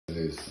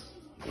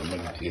The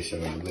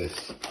medication on the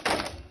list.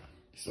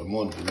 It's a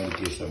month of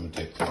medication I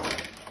take.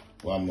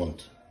 1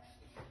 month.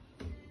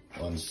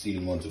 1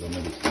 seal month of the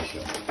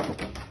medication.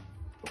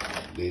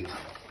 Big.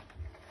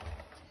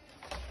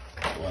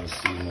 1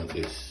 seal month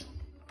is.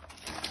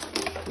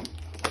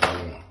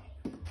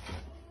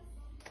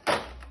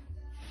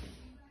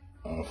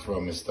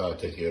 From the start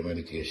take your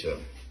medication.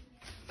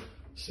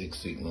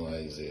 6 weeks no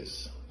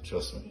Ises.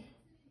 Trust me.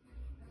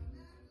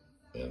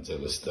 Until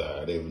the start,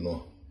 I don't even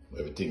know.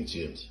 Everything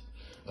changed.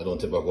 I don't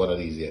take back one of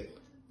these yet.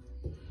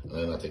 And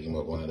I'm not taking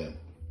back one of them.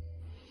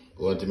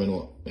 But one thing I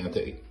know, I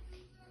take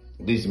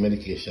this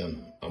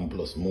medication and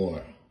plus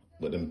more,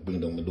 but them bring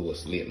down the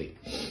dose lately.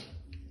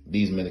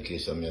 These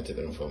medications I take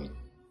them from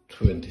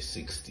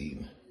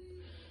 2016,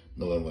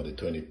 November the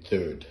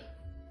 23rd,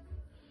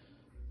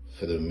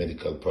 for the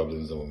medical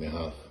problems that we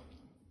have.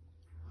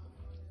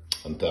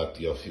 And talked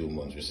to you a few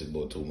months, we said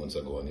about 2 months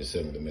ago, and you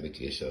sent me the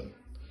medication.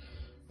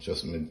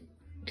 Trust me,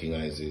 King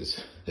Ises,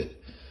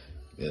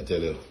 I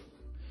tell you,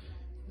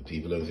 the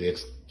people have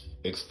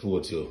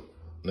export you,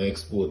 not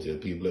export you,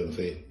 people have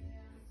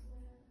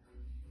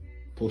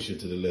push you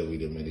to the level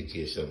with your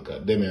medication,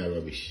 because them are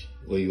rubbish,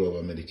 where you have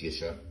a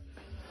medication.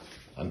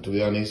 And to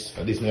be honest,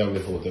 this may have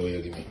left out where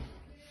you give me.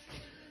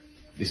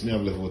 This may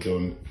have left out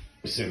when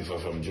we sent for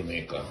from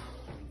Jamaica.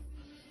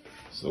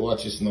 So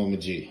watch this now, my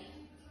G.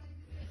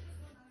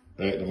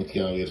 Right now, I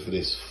can't wait for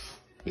this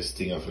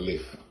thing to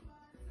lift.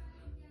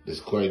 This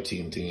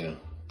quarantine thing here.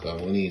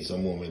 Because we need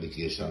some more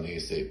medication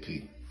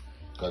ASAP.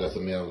 Because that's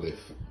what I have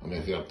left. I mean,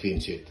 if you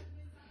pinch it.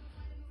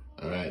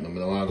 Alright, now I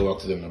don't want to go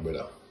back to them, my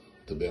brother.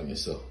 To be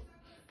honest, so.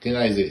 King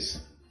Ises,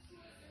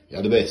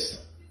 you're the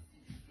best.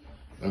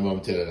 Remember,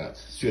 I'm telling you that.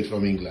 Straight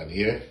from England,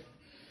 here.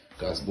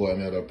 Because, boy, I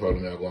had a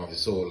problem I go on for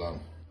so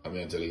long. I'm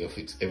going to tell you, you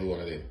fix every one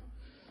of them.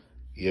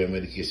 Your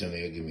medication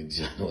you give me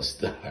just no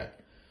start.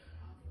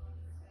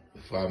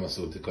 The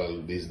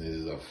pharmaceutical business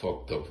is a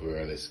fucked up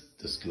world,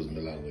 excuse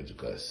my language,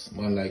 because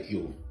man like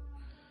you,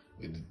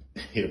 with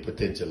your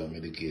potential of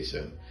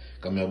medication,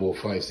 come here about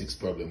 5-6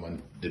 problems,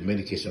 and the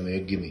medication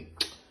you give me,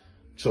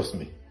 trust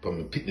me, from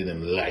me pitting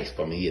them life,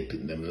 from me here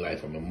pitting them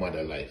life, from my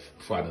mother life,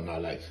 father-in-law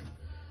life.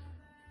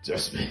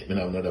 Trust me, I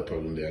have another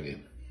problem there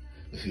again.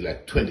 I feel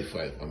like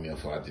 25 and me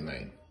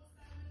 49.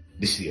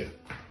 This year.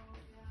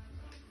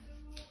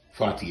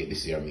 48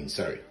 this year, I mean,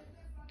 sorry.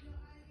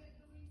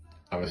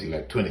 I feel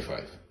like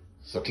 25.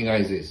 So King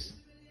Ises,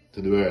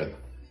 to the world.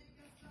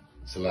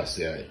 So last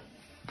year,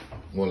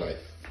 more life.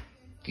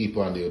 Keep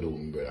on there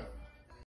doing, brother.